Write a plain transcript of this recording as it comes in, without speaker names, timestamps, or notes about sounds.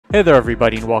Hey there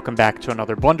everybody, and welcome back to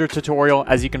another Blender tutorial.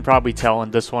 As you can probably tell,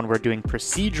 in this one we're doing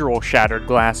procedural shattered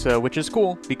glass, which is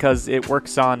cool because it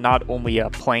works on not only a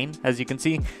plane, as you can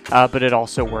see, but it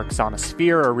also works on a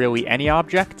sphere or really any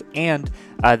object. And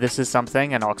this is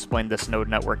something, and I'll explain this node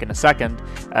network in a second,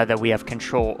 that we have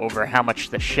control over how much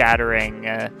the shattering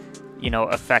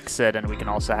affects it, and we can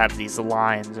also have these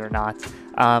lines or not.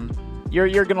 You're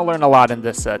going to learn a lot in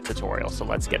this tutorial, so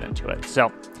let's get into it.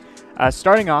 So,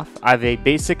 starting off, I have a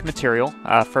basic material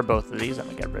for both of these. I'm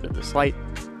going to get rid of this light.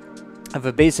 I have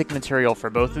a basic material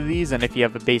for both of these, and if you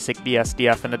have a basic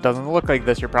BSDF and it doesn't look like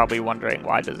this, you're probably wondering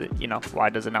why does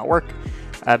it not work?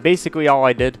 Basically, all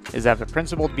I did is have a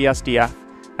principled BSDF.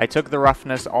 I took the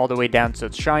roughness all the way down so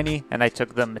it's shiny, and I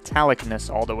took the metallicness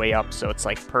all the way up so it's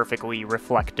like perfectly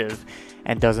reflective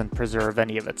and doesn't preserve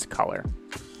any of its color.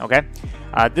 Okay?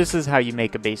 This is how you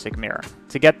make a basic mirror.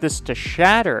 To get this to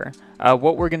shatter,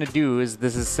 what we're going to do is,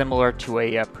 this is similar to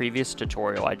a previous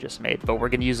tutorial I just made, but we're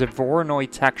going to use a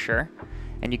Voronoi texture.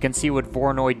 And you can see what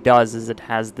Voronoi does is it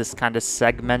has this kind of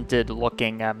segmented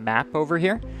looking map over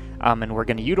here. And we're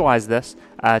going to utilize this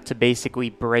to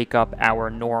basically break up our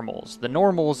normals. The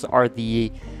normals are they're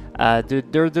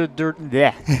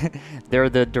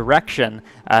the direction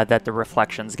that the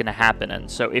reflection is going to happen in.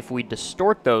 So if we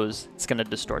distort those, it's going to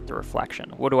distort the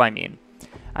reflection. What do I mean?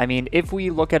 I mean, if we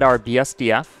look at our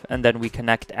BSDF and then we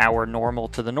connect our normal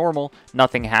to the normal,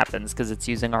 nothing happens because it's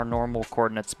using our normal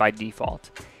coordinates by default.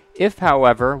 If,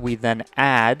 however, we then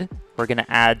we're going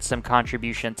to add some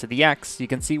contribution to the X, you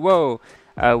can see, whoa,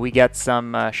 we get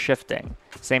some shifting.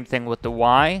 Same thing with the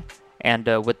Y and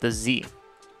with the Z.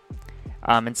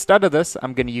 Instead of this,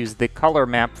 I'm going to use the color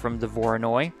map from the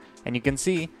Voronoi, and you can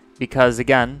see, because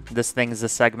again, this thing is a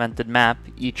segmented map,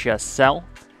 each cell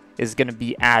is going to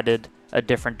be added a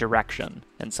different direction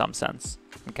in some sense,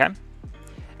 okay?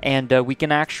 And we can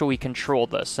actually control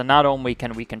this. So not only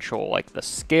can we control like the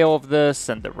scale of this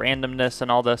and the randomness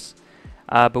and all this,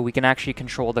 but we can actually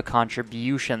control the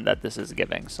contribution that this is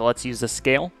giving. So let's use the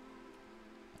scale.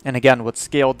 And again, what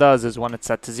scale does is when it's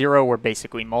set to 0, we're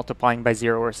basically multiplying by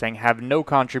 0. We're saying have no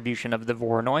contribution of the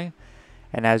Voronoi.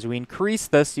 And as we increase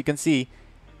this, you can see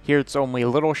here it's only a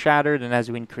little shattered, and as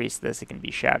we increase this, it can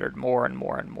be shattered more and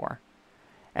more and more.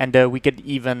 And we could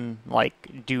even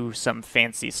like do some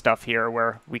fancy stuff here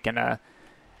where we can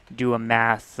do a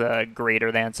math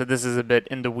greater than. So this is a bit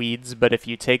in the weeds, but if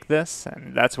you take this,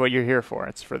 and that's what you're here for,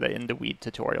 it's for the in the weed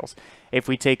tutorials. If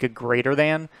we take a greater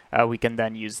than, we can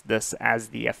then use this as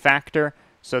the effector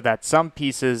so that some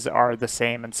pieces are the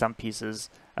same and some pieces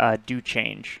do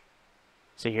change.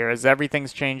 So here as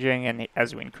everything's changing, and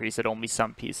as we increase it, only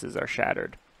some pieces are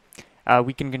shattered.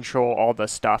 We can control all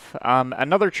this stuff.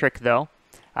 Another trick though,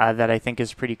 that I think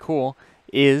is pretty cool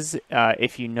is,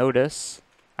 if you notice,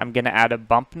 I'm going to add a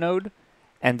bump node,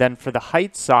 and then for the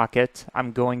height socket,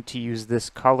 I'm going to use this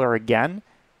color again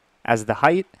as the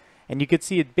height, and you can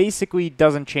see it basically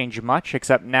doesn't change much,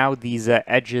 except now these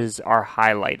edges are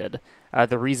highlighted.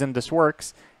 The reason this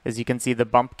works is you can see the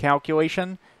bump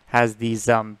calculation has these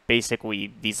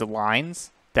basically these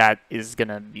lines that is going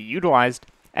to be utilized,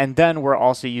 and then we're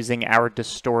also using our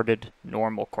distorted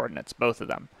normal coordinates, both of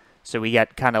them. So we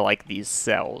get kind of like these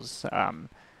cells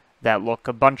that look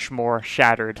a bunch more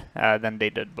shattered than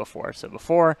they did before. So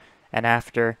before and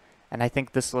after, and I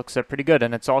think this looks pretty good.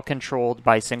 And it's all controlled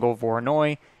by single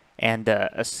Voronoi and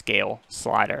a scale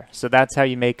slider. So that's how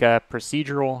you make a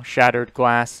procedural shattered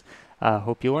glass.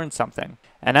 Hope you learned something.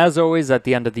 And as always, at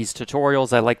the end of these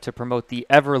tutorials, I like to promote the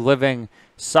ever-living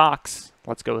socks.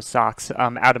 Let's go with socks.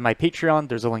 Out of my Patreon,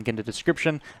 there's a link in the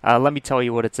description. Let me tell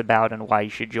you what it's about and why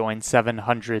you should join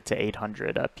 700 to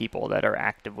 800 people that are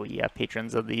actively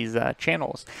patrons of these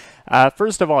channels.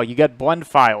 First of all, you get blend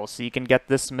files, so you can get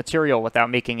this material without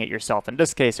making it yourself. In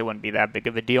this case, it wouldn't be that big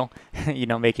of a deal. You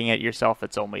know, making it yourself,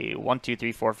 it's only 1, 2,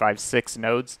 3, 4, 5, 6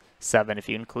 nodes, 7 if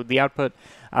you include the output.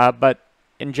 But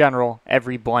in general,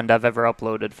 every blend I've ever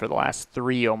uploaded for the last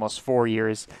 3, almost 4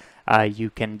 years, you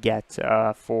can get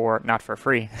not for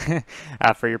free,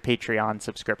 for your Patreon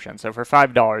subscription. So for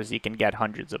 $5, you can get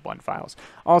hundreds of blend files.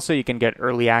 Also, you can get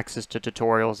early access to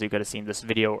tutorials. You could have seen this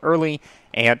video early,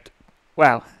 and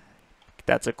wow,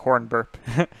 that's a corn burp.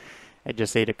 I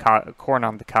just ate a corn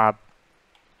on the cob.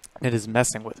 It is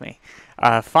messing with me.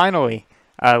 Finally,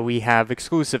 we have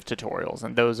exclusive tutorials,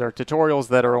 and those are tutorials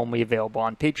that are only available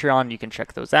on Patreon. You can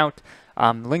check those out.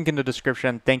 Link in the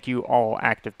description. Thank you all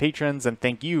active patrons, and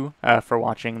thank you for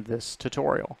watching this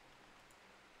tutorial.